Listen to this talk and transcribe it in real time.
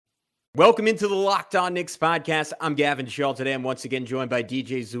Welcome into the Locked On Knicks podcast. I'm Gavin Schell. Today, I'm once again joined by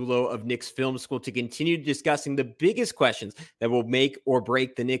DJ Zullo of Knicks Film School to continue discussing the biggest questions that will make or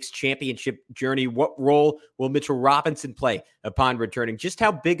break the Knicks championship journey. What role will Mitchell Robinson play upon returning? Just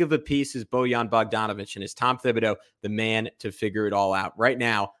how big of a piece is Bojan Bogdanovic, and is Tom Thibodeau the man to figure it all out? Right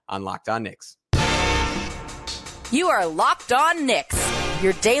now on Locked On Knicks. You are Locked On Knicks,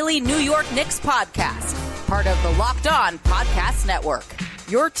 your daily New York Knicks podcast, part of the Locked On Podcast Network.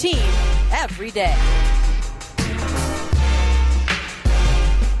 Your team every day.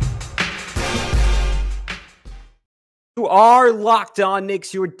 You are Locked On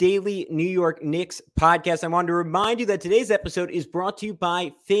Knicks, your daily New York Knicks podcast. I wanted to remind you that today's episode is brought to you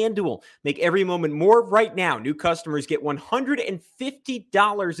by FanDuel. Make every moment more right now. New customers get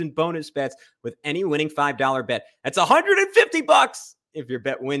 $150 in bonus bets with any winning $5 bet. That's $150 if your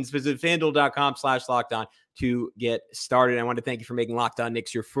bet wins. Visit FanDuel.com/lockedon to get started. I want to thank you for making Locked On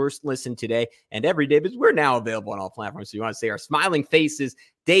Knicks your first listen today and every day, because we're now available on all platforms. So you want to see our smiling faces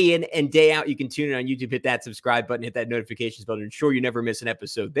day in and day out, you can tune in on YouTube, hit that subscribe button, hit that notifications button, ensure you never miss an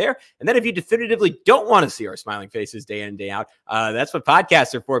episode there. And then if you definitively don't want to see our smiling faces day in and day out, that's what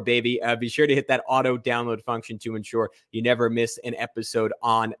podcasts are for, baby. Be sure to hit that auto download function to ensure you never miss an episode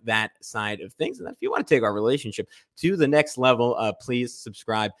on that side of things. And if you want to take our relationship to the next level, please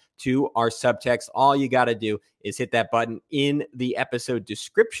subscribe to our subtext. All you got to do is hit that button in the episode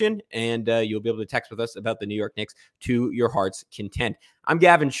description, and you'll be able to text with us about the New York Knicks to your heart's content. I'm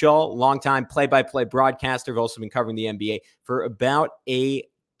Gavin Schell, longtime play-by-play broadcaster. I've also been covering the NBA for about a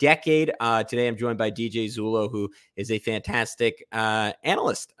decade. Today, I'm joined by DJ Zullo, who is a fantastic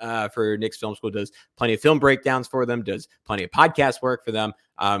analyst for Knicks Film School, does plenty of film breakdowns for them, does plenty of podcast work for them.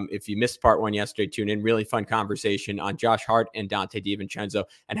 If you missed part one yesterday, tune in. Really fun conversation on Josh Hart and Dante DiVincenzo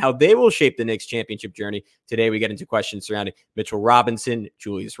and how they will shape the Knicks championship journey. Today, we get into questions surrounding Mitchell Robinson,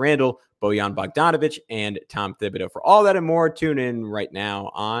 Julius Randle, Bojan Bogdanovic, and Tom Thibodeau. For all that and more, tune in right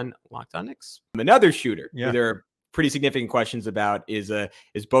now on Locked On Knicks. Another shooter. Yeah. There are pretty significant questions about is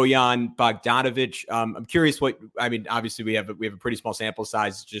Bojan Bogdanovic. I'm curious obviously we have a pretty small sample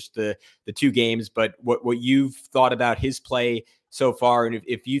size, just the two games, but what you've thought about his play so far, and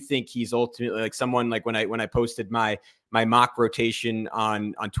if you think he's ultimately like someone like when I posted my mock rotation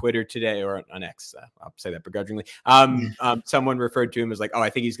on Twitter today, or on X, I'll say that begrudgingly. Someone referred to him as like, oh, I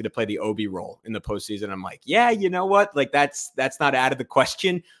think he's going to play the Obi role in the postseason. I'm like, yeah, you know what? Like that's not out of the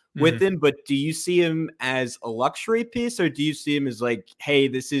question with him, but do you see him as a luxury piece, or do you see him as like, hey,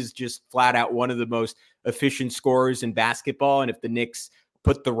 this is just flat out one of the most efficient scorers in basketball, and if the Knicks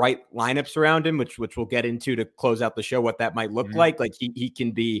put the right lineups around him, which we'll get into to close out the show, what that might look like he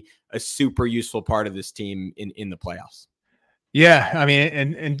can be a super useful part of this team in the playoffs. Yeah, I mean,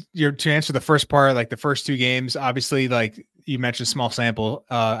 and to answer the first part, like the first two games, obviously, like you mentioned, small sample.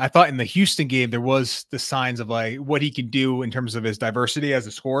 I thought in the Houston game there was the signs of like what he can do in terms of his diversity as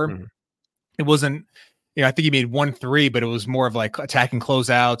a scorer. It wasn't, I think he made 1-3, but it was more of like attacking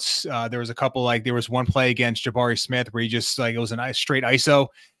closeouts. There was a couple, like there was one play against Jabari Smith where he just like, it was a straight ISO,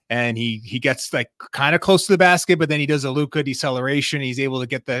 and he gets like kind of close to the basket, but then he does a Luka deceleration. He's able to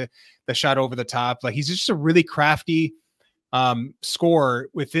get the shot over the top. Like he's just a really crafty score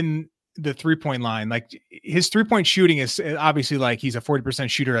within the 3-point line. Like his 3-point shooting is obviously like he's a 40%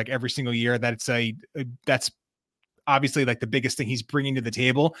 shooter like every single year. That's obviously like the biggest thing he's bringing to the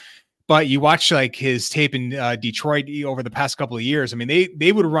table. But you watch like his tape in Detroit over the past couple of years. I mean,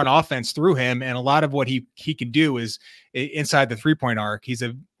 they would run offense through him, and a lot of what he can do is inside the 3-point arc. He's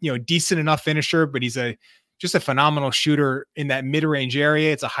a decent enough finisher, but he's just a phenomenal shooter in that mid-range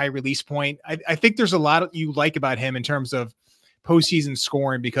area. It's a high release point. I think there's a lot you like about him in terms of postseason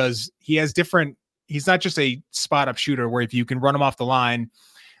scoring, because he has he's not just a spot up shooter where if you can run him off the line,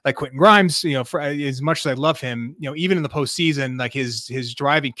 like Quentin Grimes, for as much as I love him, even in the postseason, like his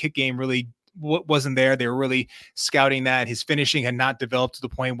driving kick game really wasn't there. They were really scouting that. His finishing had not developed to the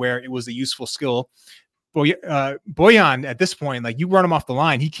point where it was a useful skill. Bojan at this point, like you run him off the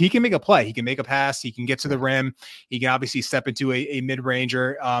line, he can make a play, he can make a pass, he can get to the rim, he can obviously step into a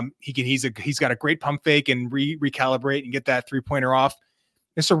mid-ranger. He's got a great pump fake and recalibrate and get that 3-pointer off.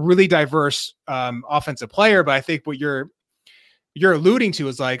 It's a really diverse offensive player, but I think what you're alluding to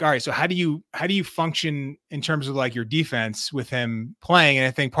is like, all right, so how do you function in terms of like your defense with him playing? And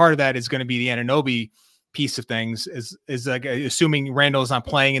I think part of that is going to be the Anunoby piece of things, is like assuming Randle is not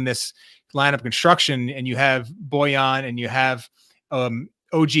playing in this lineup construction, and you have Bojan and you have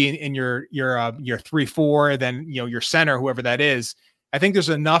OG in your 3-4, then your center, whoever that is. I think there's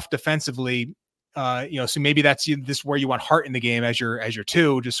enough defensively, so maybe that's this where you want Hart in the game as your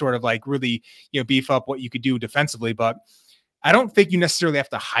 2, just sort of like really beef up what you could do defensively. But I don't think you necessarily have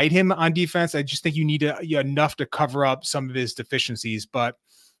to hide him on defense. I just think you need enough to cover up some of his deficiencies. But,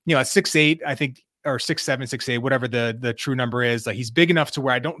 at 6'8", I think, or 6'7", 6'8", whatever the true number is, like, he's big enough to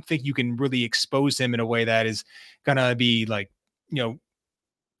where I don't think you can really expose him in a way that is going to be like, going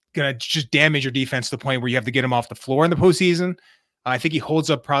to just damage your defense to the point where you have to get him off the floor in the postseason. I think he holds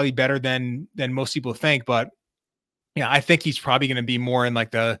up probably better than most people think, but I think he's probably going to be more in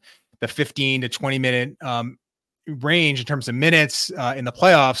like the 15 to 20 minute range in terms of minutes in the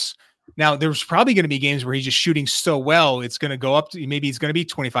playoffs. Now, there's probably going to be games where he's just shooting so well, it's going to go up to maybe it's going to be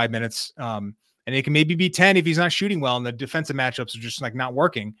 25 minutes. And it can maybe be 10 if he's not shooting well and the defensive matchups are just like not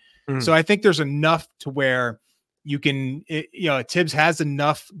working. So I think there's enough to where you can, Tibbs has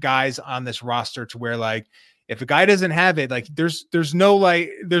enough guys on this roster to where, like, if a guy doesn't have it, like there's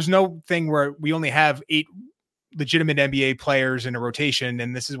no thing where we only have 8 legitimate NBA players in a rotation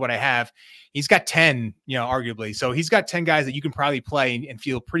and this is what I have. He's got 10, arguably. So he's got 10 guys that you can probably play and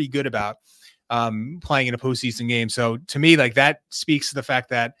feel pretty good about playing in a postseason game. So to me, like, that speaks to the fact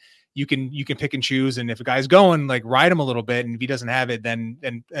that you can pick and choose. And if a guy's going, like, ride him a little bit. And if he doesn't have it, then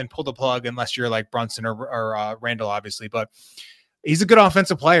pull the plug, unless you're like Brunson or Randle, obviously. But he's a good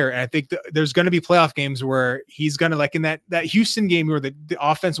offensive player. And I think there's going to be playoff games where he's going to, like in that Houston game where the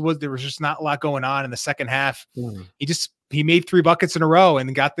offense there was just not a lot going on in the second half. He made 3 buckets in a row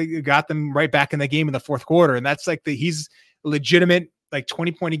and got them right back in the game in the fourth quarter. And that's like he's a legitimate, like,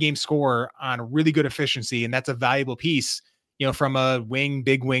 20-point a game scorer on a really good efficiency. And that's a valuable piece, from a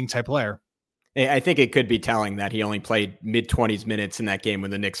big wing type player. I think it could be telling that he only played mid-20s minutes in that game when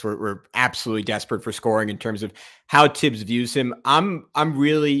the Knicks were absolutely desperate for scoring in terms of how Tibbs views him. I'm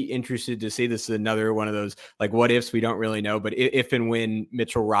really interested to see. This is another one of those, like, what ifs we don't really know, but if and when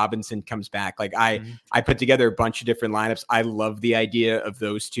Mitchell Robinson comes back, like I put together a bunch of different lineups. I love the idea of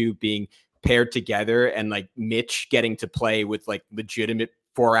those two being paired together and, like, Mitch getting to play with, like, legitimate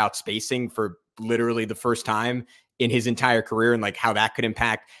 4-out spacing for literally the first time in his entire career, and like how that could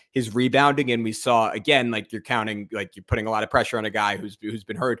impact his rebounding. And we saw, again, like, you're putting a lot of pressure on a guy who's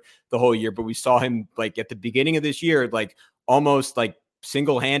been hurt the whole year, but we saw him, like, at the beginning of this year, like, almost like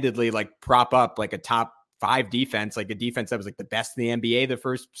single-handedly, like, prop up like a top 5 defense, like a defense that was like the best in the NBA the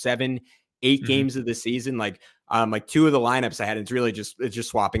first 7-8 games of the season. Like 2 of the lineups I had, it's just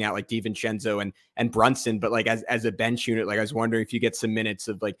swapping out like DiVincenzo and Brunson, but like as a bench unit, like, I was wondering if you get some minutes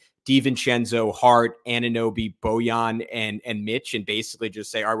of like DiVincenzo, Hart, Anunoby, Bojan, and Mitch, and basically just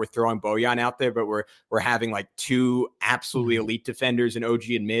say, all right, we're throwing Bojan out there, but we're having like 2 absolutely elite defenders in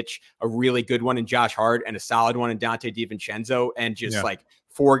OG and Mitch, a really good one in Josh Hart, and a solid one in Dante DiVincenzo, and just like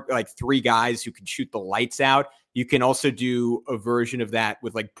 3 guys who can shoot the lights out. You can also do a version of that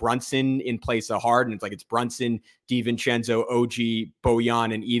with like Brunson in place of Hart, and it's Brunson, DiVincenzo, OG,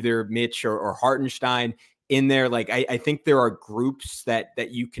 Bojan, and either Mitch or Hartenstein in there. Like, I think there are groups that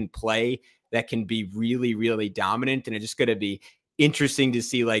you can play that can be really, really dominant, and it's just going to be interesting to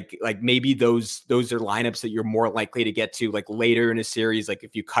see like maybe those are lineups that you're more likely to get to like later in a series. Like,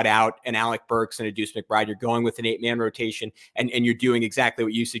 if you cut out an Alec Burks and a Deuce McBride, you're going with an 8-man rotation, and you're doing exactly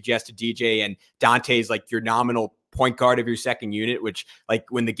what you suggested, DJ, and Dante's like your nominal point guard of your second unit, which, like,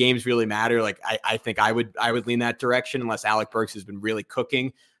 when the games really matter, like I think I would lean that direction, unless Alec Burks has been really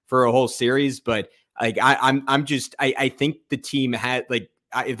cooking for a whole series. But like I think the team had, like,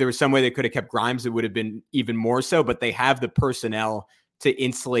 if there was some way they could have kept Grimes, it would have been even more so, but they have the personnel to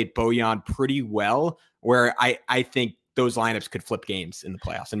insulate Bojan pretty well, where I think those lineups could flip games in the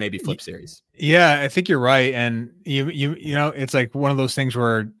playoffs and maybe flip series. Yeah, I think you're right. And you know, it's like one of those things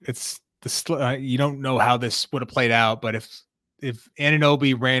where it's you don't know how this would have played out, but if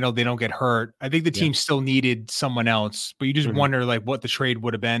Anunoby, Randle, they don't get hurt, I think the team still needed someone else, but you just wonder like what the trade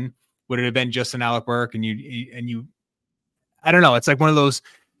would have been. Would it have been just an Alec Burke? And you I don't know. It's like one of those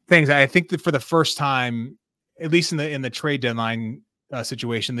things. I think that for the first time, at least in the trade deadline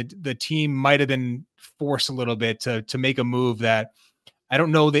situation, the team might have been forced a little bit to make a move that I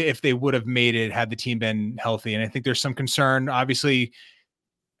don't know that if they would have made it had the team been healthy. And I think there's some concern, obviously,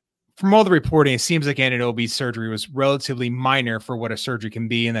 from all the reporting. It seems like Anunoby's surgery was relatively minor for what a surgery can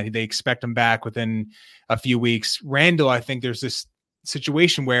be, and that they expect him back within a few weeks. Randle, I think there's this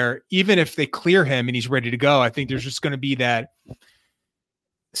situation where even if they clear him and he's ready to go, I think there's just going to be that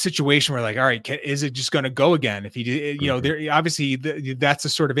situation where, like, all right, is it just going to go again? If he, there obviously that's a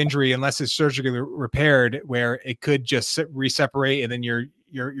sort of injury, unless it's surgically repaired, where it could just reseparate and then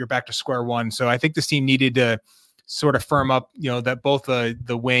you're back to square one. So I think this team needed to sort of firm up, that both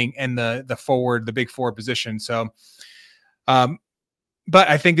the wing and the forward, the big forward position. So, but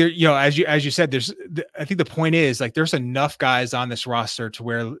I think there, as you said, I think the point is, like, there's enough guys on this roster to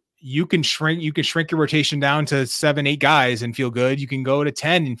where, you can shrink your rotation down to 7-8 guys and feel good. You can go to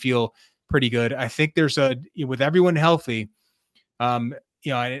 10 and feel pretty good. I think with everyone healthy,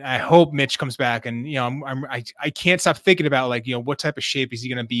 I hope Mitch comes back, and I can't stop thinking about what type of shape is he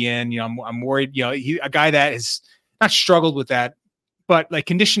going to be in. I'm worried. A guy that has not struggled with that, but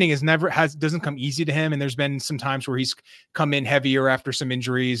conditioning doesn't come easy to him. And there's been some times where he's come in heavier after some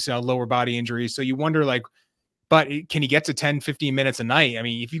injuries, lower body injuries. So you wonder but can he get to 10, 15 minutes a night? I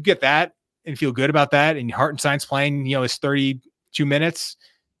mean, if you get that and feel good about that, and Hartenstein's playing, his 32 minutes,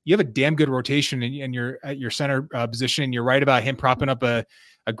 you have a damn good rotation in your center position. And you're right about him propping up a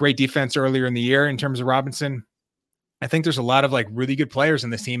great defense earlier in the year in terms of Robinson. I think there's a lot of really good players in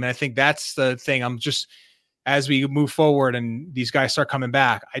this team. And I think that's the thing. I'm just, as we move forward and these guys start coming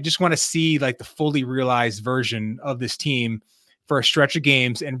back, I just want to see the fully realized version of this team for a stretch of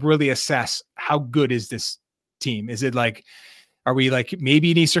games and really assess how good is this team. Is it are we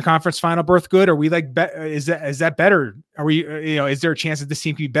maybe an Eastern Conference final berth good? Are we is that better? Are we, is there a chance that this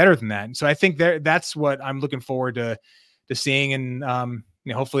team could be better than that? And so I think that's what I'm looking forward to seeing. And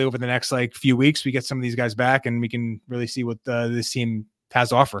hopefully over the next few weeks, we get some of these guys back and we can really see what this team has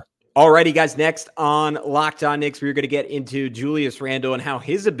to offer. Alrighty, guys, next on Locked On Knicks, we're going to get into Julius Randle and how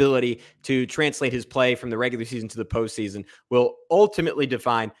his ability to translate his play from the regular season to the postseason will ultimately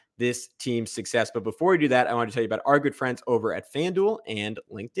define this team's success. But before we do that, I want to tell you about our good friends over at FanDuel and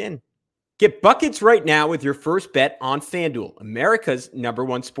LinkedIn. Get buckets right now with your first bet on FanDuel, America's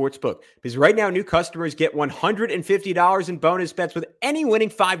 #1 sportsbook. Because right now, new customers get $150 in bonus bets with any winning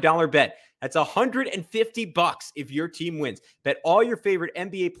 $5 bet. That's $150 if your team wins. Bet all your favorite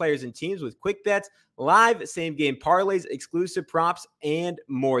NBA players and teams with quick bets, live same-game parlays, exclusive props, and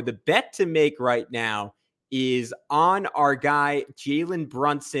more. The bet to make right now is on our guy, Jalen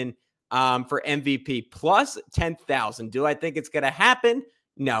Brunson, for MVP, plus 10,000. Do I think it's going to happen?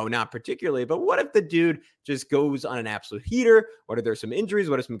 No, not particularly. But what if the dude just goes on an absolute heater? What if there's some injuries?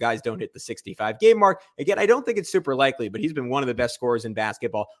 What if some guys don't hit the 65 game mark? Again, I don't think it's super likely, but he's been one of the best scorers in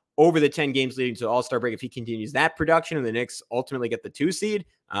basketball over the 10 games leading to the All-Star break. If he continues that production and the Knicks ultimately get the 2 seed,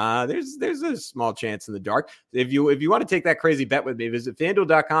 there's a small chance in the dark. If you want to take that crazy bet with me, visit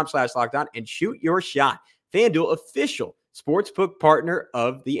FanDuel.com/lockedon and shoot your shot. FanDuel, official sportsbook partner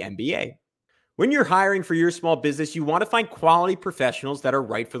of the NBA. When you're hiring for your small business, you want to find quality professionals that are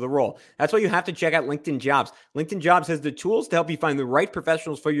right for the role. That's why you have to check out LinkedIn Jobs. LinkedIn Jobs has the tools to help you find the right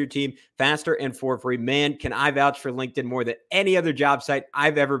professionals for your team faster and for free. Man, can I vouch for LinkedIn more than any other job site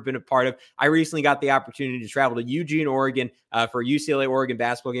I've ever been a part of. I recently got the opportunity to travel to Eugene, Oregon for a UCLA-Oregon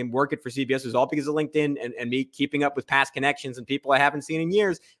basketball game, working for CBS. It was all because of LinkedIn and me keeping up with past connections and people I haven't seen in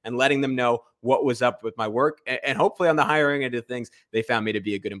years and letting them know what was up with my work. And hopefully on the hiring end of things, they found me to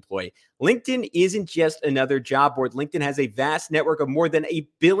be a good employee. LinkedIn isn't just another job board. LinkedIn has a vast network of more than 1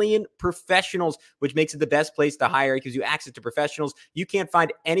 billion professionals, which makes it the best place to hire. It gives you access to professionals you can't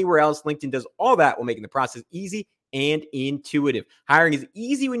find anywhere else. LinkedIn does all that while making the process easy and intuitive. Hiring is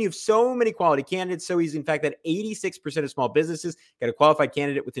easy when you have so many quality candidates. So easy, in fact, that 86% of small businesses get a qualified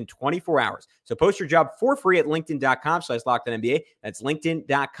candidate within 24 hours. So post your job for free at linkedin.com/LockedOnNBA. That's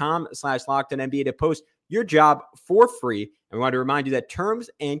linkedin.com/LockedOnNBA to post your job for free. And we want to remind you that terms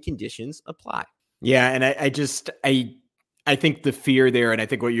and conditions apply. Yeah, and I think the fear there, and I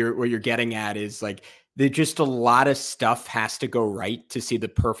think what you're getting at is there's just a lot of stuff has to go right to see the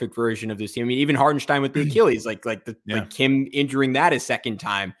perfect version of this team. I mean, even Hartenstein with the Achilles, like him injuring that a second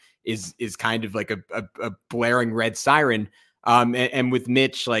time is kind of like a blaring red siren. And with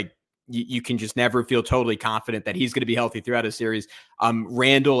Mitch, you can just never feel totally confident that he's going to be healthy throughout a series.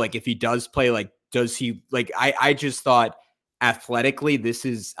 Randle, if he does play, does he I just thought athletically,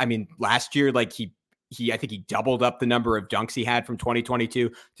 last year, I think he doubled up the number of dunks he had from 2022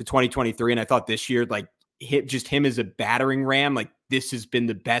 to 2023. And I thought this year, him as a battering ram, this has been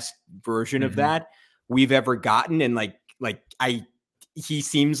the best version of that we've ever gotten. And he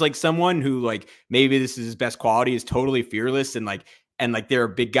seems like someone who maybe this is his best quality, is totally fearless. And there are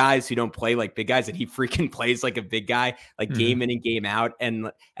big guys who don't play like big guys, and he freaking plays like a big guy, game in and game out.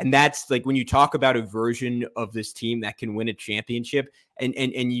 And that's when you talk about a version of this team that can win a championship,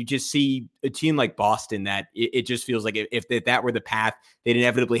 and you just see a team like Boston that it just feels like if that were the path, they'd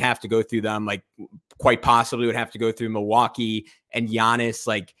inevitably have to go through them, quite possibly would have to go through Milwaukee and Giannis.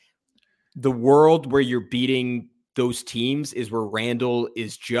 The world where you're beating those teams is where Randle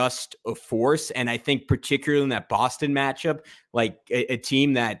is just a force. And I think particularly in that Boston matchup, a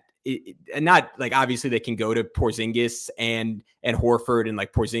team that and not like obviously they can go to Porzingis and Horford, and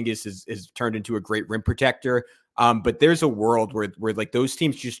like Porzingis is turned into a great rim protector. But there's a world where like those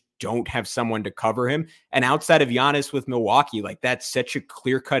teams just don't have someone to cover him. And outside of Giannis with Milwaukee, like that's such a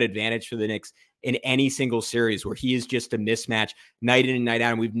clear-cut advantage for the Knicks in any single series where he is just a mismatch night in and night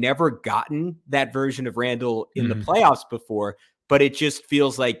out. And we've never gotten that version of Randle in the playoffs before, but it just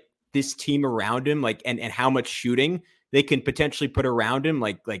feels like this team around him, like, and how much shooting they can potentially put around him.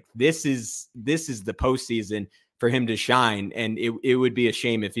 Like this is the postseason for him to shine. And it would be a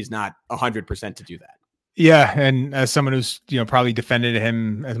shame if he's not 100% to do that. Yeah. And as someone who's, probably defended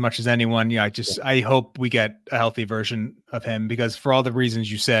him as much as anyone, I hope we get a healthy version of him, because for all the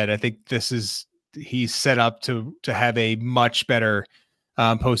reasons you said, I think he's set up to have a much better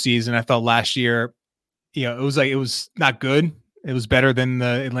postseason. I thought last year, it was not good. It was better than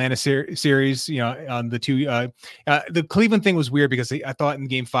the Atlanta series, on the two. The Cleveland thing was weird because I thought in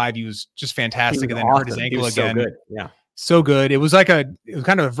game 5 he was just fantastic, and then hurt his ankle again. So good. Yeah. So good. It was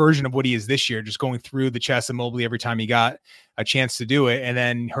kind of a version of what he is this year, just going through the chest of Mobley every time he got a chance to do it, and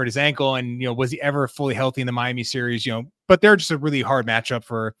then hurt his ankle. And, was he ever fully healthy in the Miami series? But they're just a really hard matchup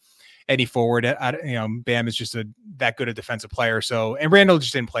for any forward. Bam is just that good a defensive player. So, and Randle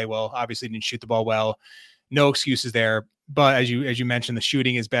just didn't play well. Obviously didn't shoot the ball well. No excuses there. But as you mentioned, the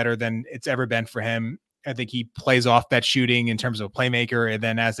shooting is better than it's ever been for him. I think he plays off that shooting in terms of a playmaker, and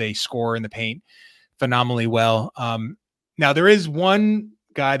then as a scorer in the paint phenomenally well. Now there is one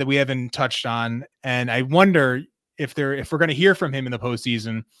guy that we haven't touched on, and I wonder if we're going to hear from him in the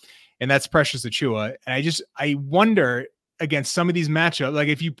postseason, and that's Precious Achiuwa. And I wonder against some of these matchups, like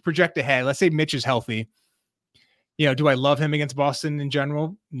if you project ahead, let's say Mitch is healthy. Do I love him against Boston in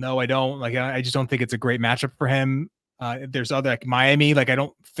general? No, I don't. Like, I just don't think it's a great matchup for him. There's other, like Miami, like I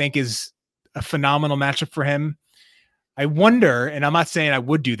don't think is a phenomenal matchup for him. I wonder, and I'm not saying I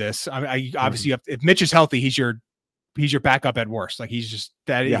would do this. I obviously, if Mitch is healthy, he's your backup at worst. Like he's just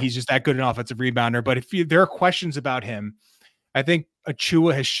that good an offensive rebounder. But if there are questions about him, I think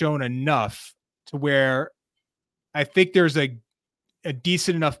Achiuwa has shown enough to where I think there's a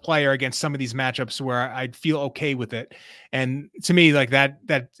decent enough player against some of these matchups where I'd feel okay with it. And to me, like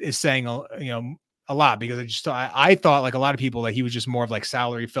that is saying, a lot, because I thought like a lot of people that he was just more of like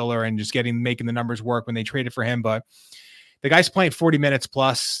salary filler and just making the numbers work when they traded for him. But the guy's playing 40 minutes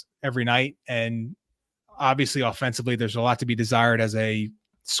plus every night. And obviously offensively, there's a lot to be desired as a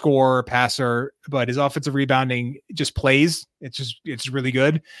scorer, passer, but his offensive rebounding just plays. It's really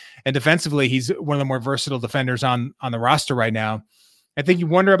good. And defensively, he's one of the more versatile defenders on the roster right now. I think you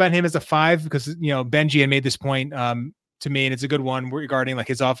wonder about him as a 5 because, Benji had made this point to me, and it's a good one regarding like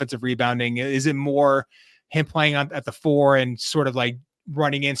his offensive rebounding. Is it more him playing at the 4 and sort of like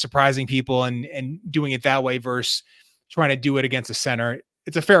running in, surprising people and doing it that way versus trying to do it against a center?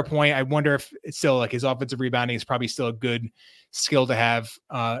 It's a fair point. I wonder if it's still like his offensive rebounding is probably still a good skill to have.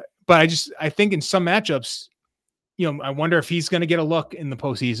 But I think in some matchups, I wonder if he's going to get a look in the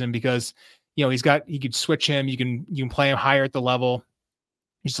postseason because, he could switch him. You can play him higher at the level.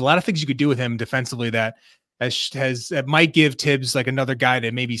 There's a lot of things you could do with him defensively that might give Tibbs like another guy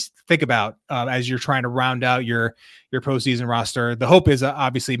to maybe think about as you're trying to round out your postseason roster. The hope is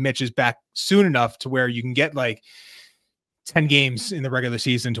obviously Mitch is back soon enough to where you can get like 10 games in the regular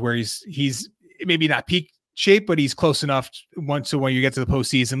season to where he's maybe not peak shape, but he's close enough when you get to the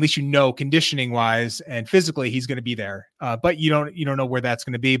postseason, at least, conditioning wise and physically he's going to be there. But you don't know where that's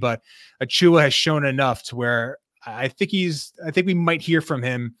going to be. But Achiuwa has shown enough to where I think we might hear from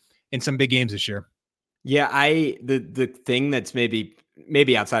him in some big games this year. Yeah, the thing that's maybe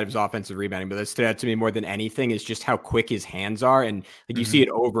outside of his offensive rebounding, but that stood out to me more than anything is just how quick his hands are. And like you see it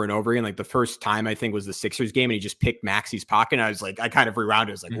over and over again. Like the first time I think was the Sixers game and he just picked Maxi's pocket. And I was like, I kind of rewound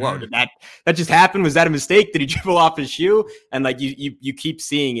it. I was like, whoa, did that just happen? Was that a mistake? Did he dribble off his shoe? And like you keep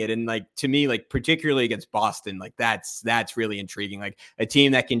seeing it. And like to me, like particularly against Boston, like that's really intriguing. Like a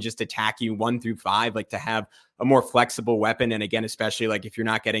team that can just attack you 1 through 5, like to have a more flexible weapon. And again, especially like if you're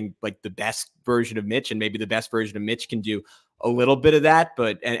not getting like the best version of Mitch, and maybe the best version of Mitch can do a little bit of that,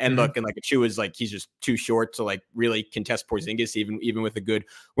 but look, and like Achiuwa is like, he's just too short to like really contest Porzingis, even with a good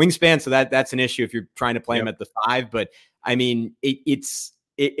wingspan. So that's an issue if you're trying to play him at the 5. But I mean,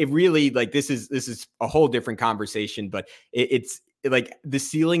 it really like, this is a whole different conversation, but it's like the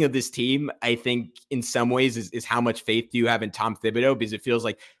ceiling of this team, I think in some ways is how much faith do you have in Tom Thibodeau? Because it feels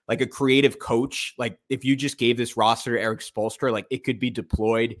like a creative coach. Like if you just gave this roster to Eric Spoelstra, like it could be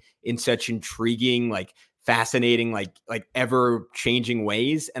deployed in such intriguing, like fascinating, like ever changing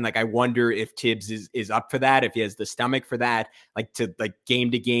ways. And like, I wonder if Tibbs is up for that, if he has the stomach for that, like to like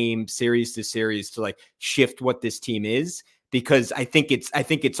game to game, series to series to like shift what this team is. because I think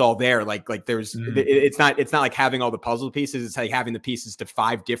it's all there. Like there's, it's not like having all the puzzle pieces. It's like having the pieces to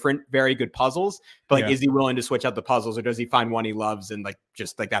 5 different very good puzzles. But like, is he willing to switch out the puzzles, or does he find one he loves and like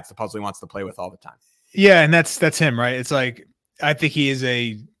just like that's the puzzle he wants to play with all the time? Yeah, and that's him, right? It's like I think he is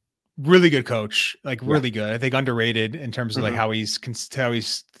a really good coach, like really good. I think underrated in terms of like how he's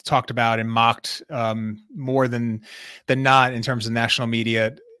talked about and mocked more than not in terms of national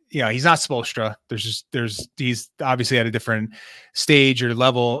media. You know, he's not Spoelstra. He's obviously at a different stage or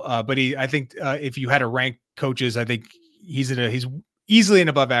level, but I think if you had to rank coaches, I think he's easily an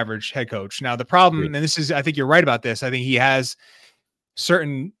above average head coach. Now the problem, and this is, I think you're right about this. I think he has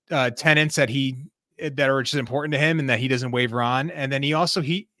certain tenets that are just important to him and that he doesn't waver on. And then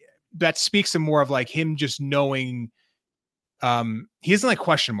that speaks to more of like him just knowing, he doesn't like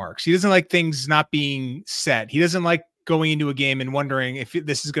question marks. He doesn't like things not being set. He doesn't like going into a game and wondering if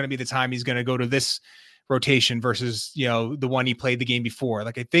this is going to be the time he's going to go to this rotation versus, you know, the one he played the game before.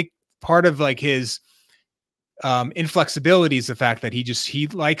 Like, I think part of like his inflexibility is the fact that he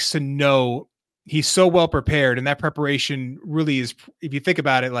likes to know he's so well prepared, and that preparation really is, if you think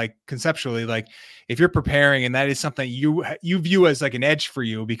about it, like conceptually, like if you're preparing and that is something you view as like an edge for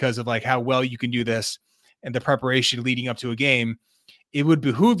you because of like how well you can do this and the preparation leading up to a game, it would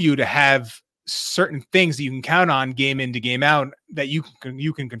behoove you to have certain things that you can count on game in to game out that you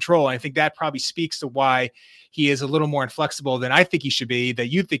can control. And I think that probably speaks to why he is a little more inflexible than I think he should be, that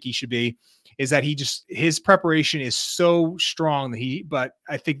you think he should be, is that his preparation is so strong but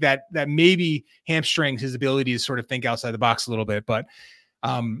I think that maybe hamstrings his ability to sort of think outside the box a little bit. But,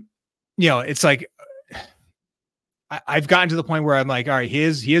 you know, it's like, I've gotten to the point where I'm like, all right, he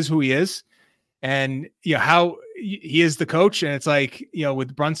is who he is. And, you know, how he is the coach. And it's like, you know,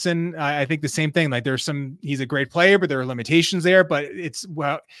 with Brunson, I think the same thing. Like he's a great player, but there are limitations there. But it's,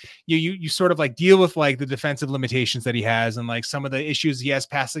 well, you sort of like deal with like the defensive limitations that he has and like some of the issues he has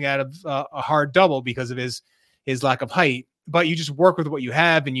passing out of a hard double because of his lack of height. But you just work with what you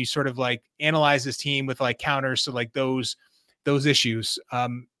have and you sort of like analyze this team with like counters to like those issues.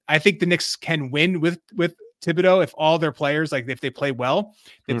 I think the Knicks can win with Thibodeau if all their players, like if they play well,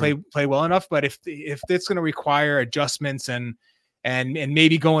 they play well enough. But if it's going to require adjustments and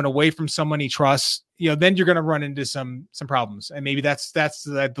maybe going away from someone he trusts, you know, then you're going to run into some problems. And maybe that's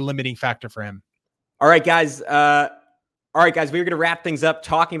the limiting factor for him. All right, guys. We're going to wrap things up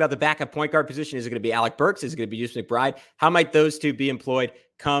talking about the backup point guard position. Is it going to be Alec Burks? Is it going to be Juice McBride? How might those two be employed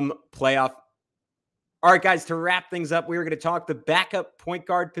come playoff? All right, guys, to wrap things up, we're going to talk the backup point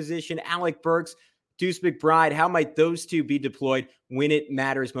guard position, Alec Burks, Deuce McBride. How might those two be deployed when it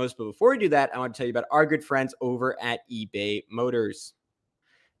matters most? But before we do that, I want to tell you about our good friends over at eBay Motors.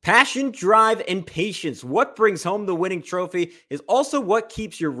 Passion, drive, and patience. What brings home the winning trophy is also what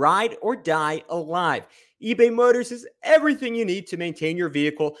keeps your ride or die alive. eBay Motors is everything you need to maintain your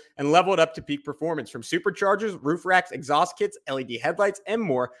vehicle and level it up to peak performance. From superchargers, roof racks, exhaust kits, LED headlights, and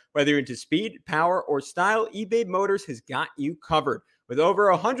more. Whether you're into speed, power, or style, eBay Motors has got you covered. With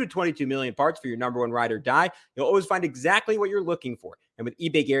over 122 million parts for your number one ride or die, you'll always find exactly what you're looking for. And with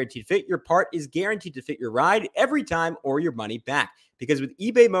eBay Guaranteed Fit, your part is guaranteed to fit your ride every time or your money back. Because with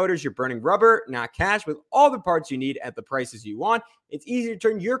eBay Motors, you're burning rubber, not cash. With all the parts you need at the prices you want, it's easy to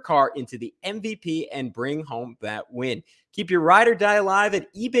turn your car into the MVP and bring home that win. Keep your ride or die alive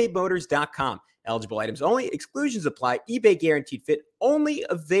at ebaymotors.com. Eligible items only. Exclusions apply. eBay Guaranteed Fit only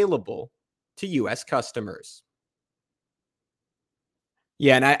available to U.S. customers.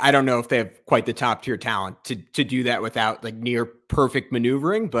 Yeah, and I don't know if they have quite the top tier talent to do that without like near perfect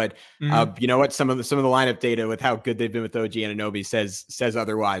maneuvering. But you know what? Some of the lineup data with how good they've been with OG Anunoby says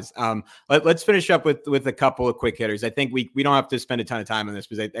otherwise. Let's finish up with a couple of quick hitters. I think we don't have to spend a ton of time on this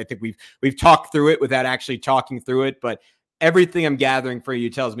because I think we've talked through it without actually talking through it. But everything I'm gathering for you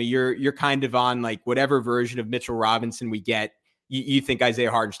tells me you're kind of on like whatever version of Mitchell Robinson we get. You think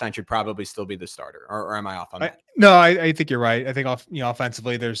Isaiah Hartenstein should probably still be the starter, or am I off on that? No, I think you're right. I think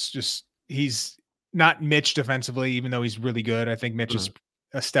offensively, he's not Mitch defensively, even though he's really good. I think Mitch is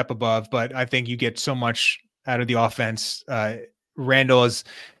a step above, but I think you get so much out of the offense. Randle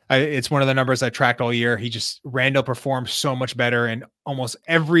it's one of the numbers I tracked all year. Randle performs so much better in almost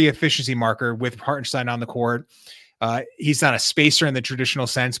every efficiency marker with Hartenstein on the court. He's not a spacer in the traditional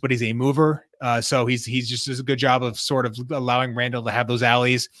sense, but he's a mover. So he's just does a good job of sort of allowing Randle to have those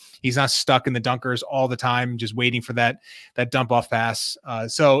alleys. He's not stuck in the dunkers all the time, just waiting for that dump off pass.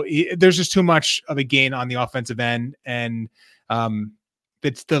 So there's just too much of a gain on the offensive end. And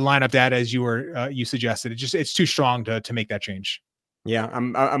it's the lineup data, as you suggested, it's too strong to make that change. Yeah,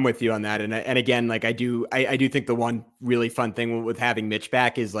 I'm with you on that. And again, like I do think the one really fun thing with having Mitch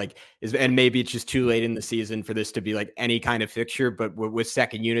back is and maybe it's just too late in the season for this to be like any kind of fixture, but with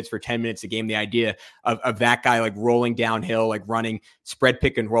second units for 10 minutes a game, the idea of that guy like rolling downhill, like running spread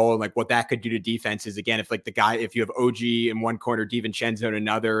pick and roll, and like what that could do to defenses. Again, if you have OG in one corner, DiVincenzo in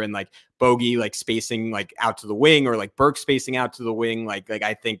another, and like Bogey like spacing like out to the wing, or like Burke spacing out to the wing, like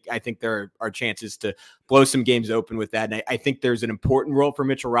I think there are chances to blow some games open with that. And I think there's an important role for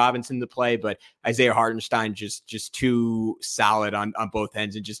Mitchell Robinson to play, but Isaiah Hartenstein just too solid on both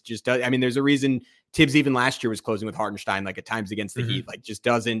ends, and just does. I mean, there's a reason Tibbs even last year was closing with Hartenstein, like at times against the Heat, like just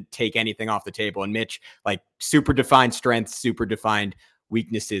doesn't take anything off the table. And Mitch, like super defined strengths, super defined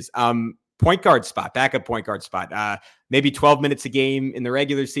weaknesses. Point guard spot, backup point guard spot, maybe 12 minutes a game in the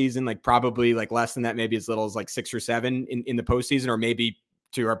regular season, like probably like less than that, maybe as little as like 6 or 7 in the postseason, or maybe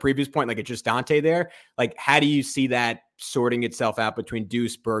to our previous point, like it's just Dante there. Like, how do you see that sorting itself out between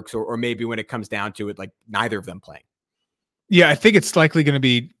Deuce, Burks, or maybe when it comes down to it, like neither of them playing? Yeah, I think it's likely going to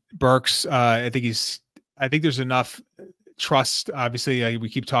be Burks. I think there's enough trust. Obviously, we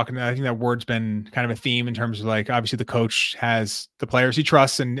keep talking. I think that word's been kind of a theme in terms of like, obviously the coach has the players he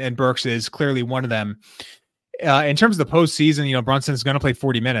trusts, and Burks is clearly one of them. In terms of the postseason, Brunson's going to play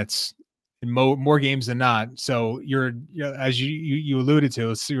 40 minutes in more games than not. So you're as you alluded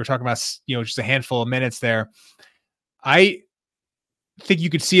to, so you were talking about, just a handful of minutes there. I think you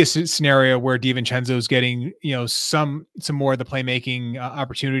could see a scenario where DiVincenzo is getting, some more of the playmaking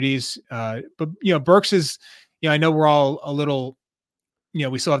opportunities. But Burks is, I know we're all a little,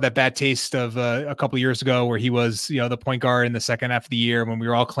 we still have that bad taste of a couple of years ago where he was, the point guard in the second half of the year when we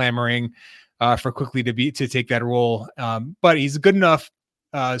were all clamoring for quickly to take that role. But he's a good enough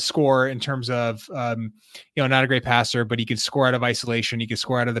scorer in terms of, not a great passer, but he can score out of isolation. He can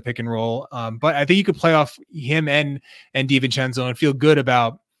score out of the pick and roll. But I think you could play off him and DiVincenzo and feel good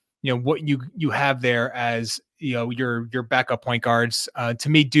about, what you have there as, your backup point guards. To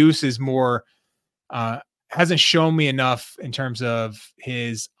me, Deuce is more, hasn't shown me enough in terms of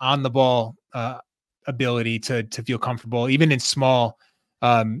his on the ball ability to feel comfortable, even in small.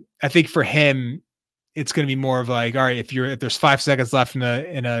 I think for him, it's going to be more of like, all right, if there's 5 seconds left in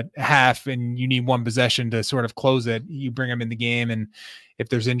a half and you need one possession to sort of close it, you bring him in the game. And if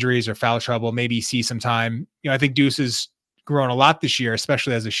there's injuries or foul trouble, maybe you see some time. I think Deuce has grown a lot this year,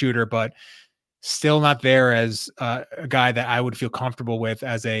 especially as a shooter, but still not there as a guy that I would feel comfortable with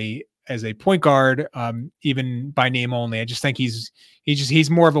as a point guard, even by name only. I just think he's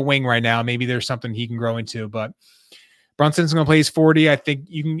more of a wing right now. Maybe there's something he can grow into, but Brunson's going to play his 40. I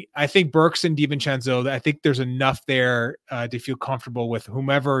think Burks and DiVincenzo, I think there's enough there to feel comfortable with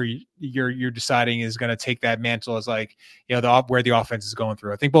whomever you're deciding is going to take that mantle as like, where the offense is going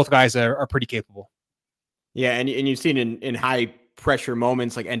through. I think both guys are pretty capable. Yeah. And you've seen in high pressure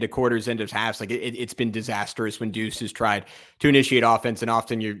moments, like end of quarters, end of halves, like it's been disastrous when Deuce has tried to initiate offense, and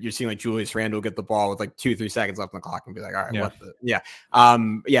often you're seeing like Julius Randle get the ball with like 2-3 seconds left on the clock and be like, all right,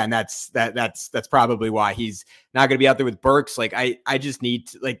 and that's probably why he's not going to be out there with Burks. Like I just need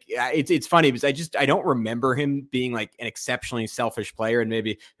to, like, it's funny because I don't remember him being like an exceptionally selfish player, and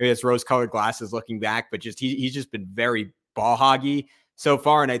maybe it's rose colored glasses looking back, but just he's just been very ball hoggy so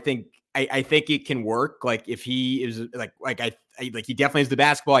far, and I think it can work. Like if he is like he definitely has the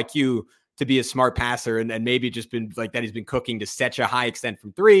basketball IQ to be a smart passer, and maybe just been like that. He's been cooking to such a high extent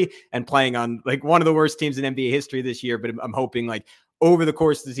from three and playing on like one of the worst teams in NBA history this year. But I'm hoping like over the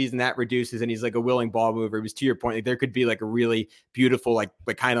course of the season that reduces, and he's like a willing ball mover. It was to your point, like there could be like a really beautiful, like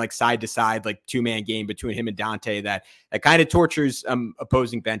kind of like side to side, like 2-man game between him and Dante that kind of tortures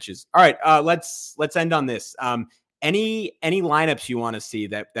opposing benches. All right. Let's end on this. Any lineups you want to see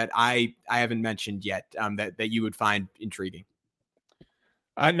that I haven't mentioned yet that you would find intriguing?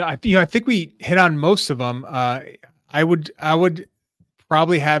 I think we hit on most of them. I would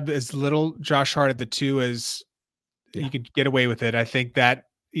probably have as little Josh Hart at the 2 as you could get away with it. I think that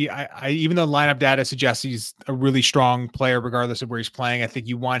I even though lineup data suggests he's a really strong player, regardless of where he's playing, I think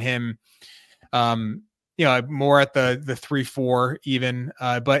you want him, more at the 3-4 even.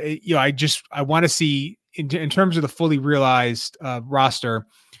 But I want to see in terms of the fully realized roster.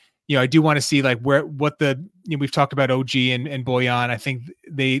 I do want to see like we've talked about OG and Bojan. I think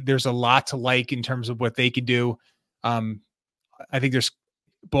there's a lot to like in terms of what they could do. I think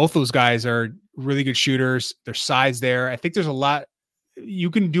both those guys are really good shooters. There's size there. I think there's a lot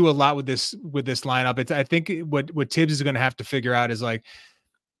you can do a lot with this lineup. I think what Tibbs is going to have to figure out is like,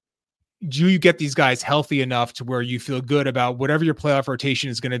 do you get these guys healthy enough to where you feel good about whatever your playoff rotation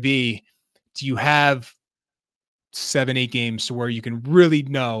is going to be? Do you have 7-8 games to where you can really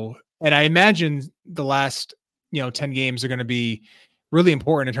know? And I imagine the last 10 games are going to be really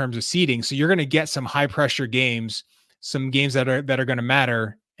important in terms of seeding. So you're going to get some high pressure games some games that are going to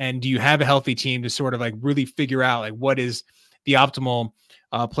matter. And do you have a healthy team to sort of like really figure out like what is the optimal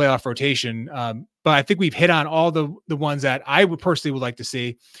playoff rotation? But I think we've hit on all the ones that I would personally would like to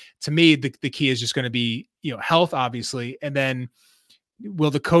see. To me, the key is just going to be, health, obviously. And then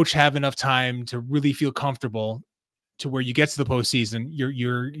will the coach have enough time to really feel comfortable to where you get to the postseason?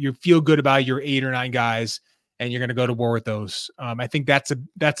 You feel good about your 8 or 9 guys, and you're going to go to war with those. I think that's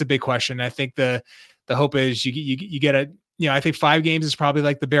a big question. I think the hope is you get a, I think 5 games is probably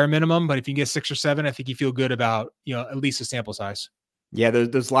like the bare minimum, but if you get 6 or 7, I think you feel good about, at least a sample size. Yeah,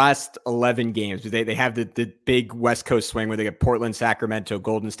 those last 11 games, they have the big West Coast swing where they get Portland, Sacramento,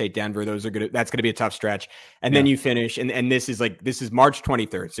 Golden State, Denver. Those are that's going to be a tough stretch. And then you finish, and this is March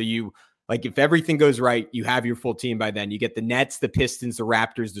 23rd. So you, like, if everything goes right, you have your full team by then. You get the Nets, the Pistons, the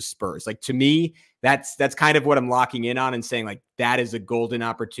Raptors, the Spurs. Like, to me, that's kind of what I'm locking in on and saying, like, that is a golden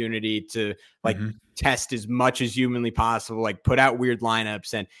opportunity to test as much as humanly possible, like put out weird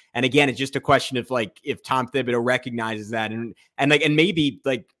lineups. And again, it's just a question of like, if Tom Thibodeau recognizes that and maybe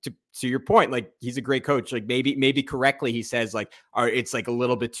like to your point, like he's a great coach. Like maybe correctly, he says like, it's like a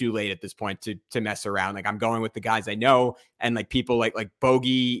little bit too late at this point to mess around. Like I'm going with the guys I know. And like people like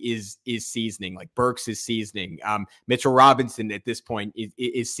Bogey is seasoning, like Burks is seasoning. Mitchell Robinson at this point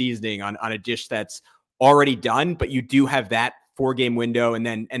is seasoning on a dish that's already done, but you do have that 4-game window. And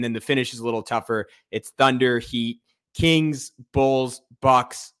then the finish is a little tougher. It's Thunder, Heat, Kings, Bulls,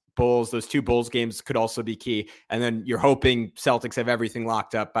 Bucks, Bulls. Those 2 Bulls games could also be key. And then you're hoping Celtics have everything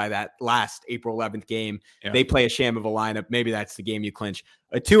locked up by that last April 11th game. Yeah. They play a sham of a lineup. Maybe that's the game you clinch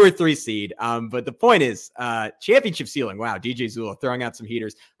a 2 or 3 seed. But the point is championship ceiling. Wow. DJ Zullo throwing out some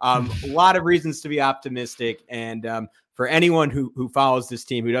heaters. A lot of reasons to be optimistic. And for anyone who follows this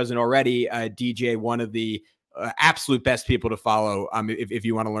team, who doesn't already, DJ, one of the absolute best people to follow. If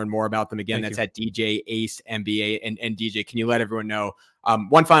you want to learn more about them, again, that's at DJ Ace MBA. And DJ, can you let everyone know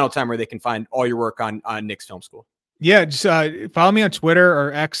one final time where they can find all your work on Knicks Film School? Yeah, just follow me on Twitter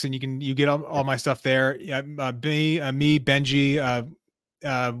or X, and you get all my stuff there. Me, Benji.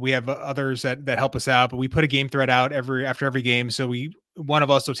 We have others that help us out, but we put a game thread out after every game. So one of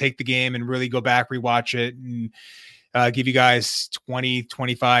us will take the game and really go back, rewatch it, and give you guys 20,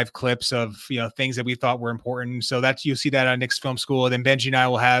 25 clips of, things that we thought were important. So you'll see that on Knicks Film School. And then Benji and I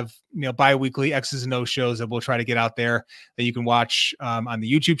will have, bi-weekly X's and O's shows that we'll try to get out there that you can watch on the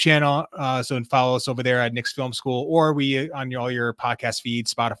YouTube channel. So follow us over there at Knicks Film School, or on all your podcast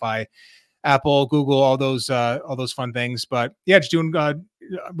feeds, Spotify, Apple, Google, all those fun things. But yeah, just doing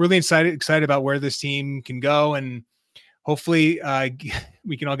really excited about where this team can go. And hopefully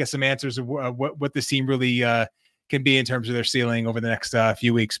we can all get some answers of what this team really can be in terms of their ceiling over the next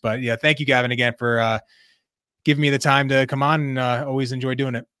few weeks. But yeah, thank you, Gavin, again for giving me the time to come on, and always enjoy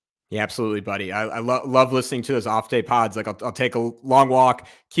doing it. Yeah, absolutely, buddy. I love listening to those off day pods. Like I'll take a long walk,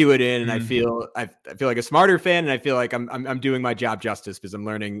 cue it in, and I feel like a smarter fan, and I feel like I'm doing my job justice because I'm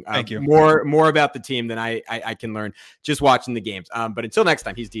learning more about the team than I can learn just watching the games. But until next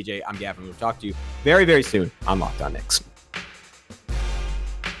time, he's DJ. I'm Gavin. We'll talk to you very, very soon on Locked On Knicks.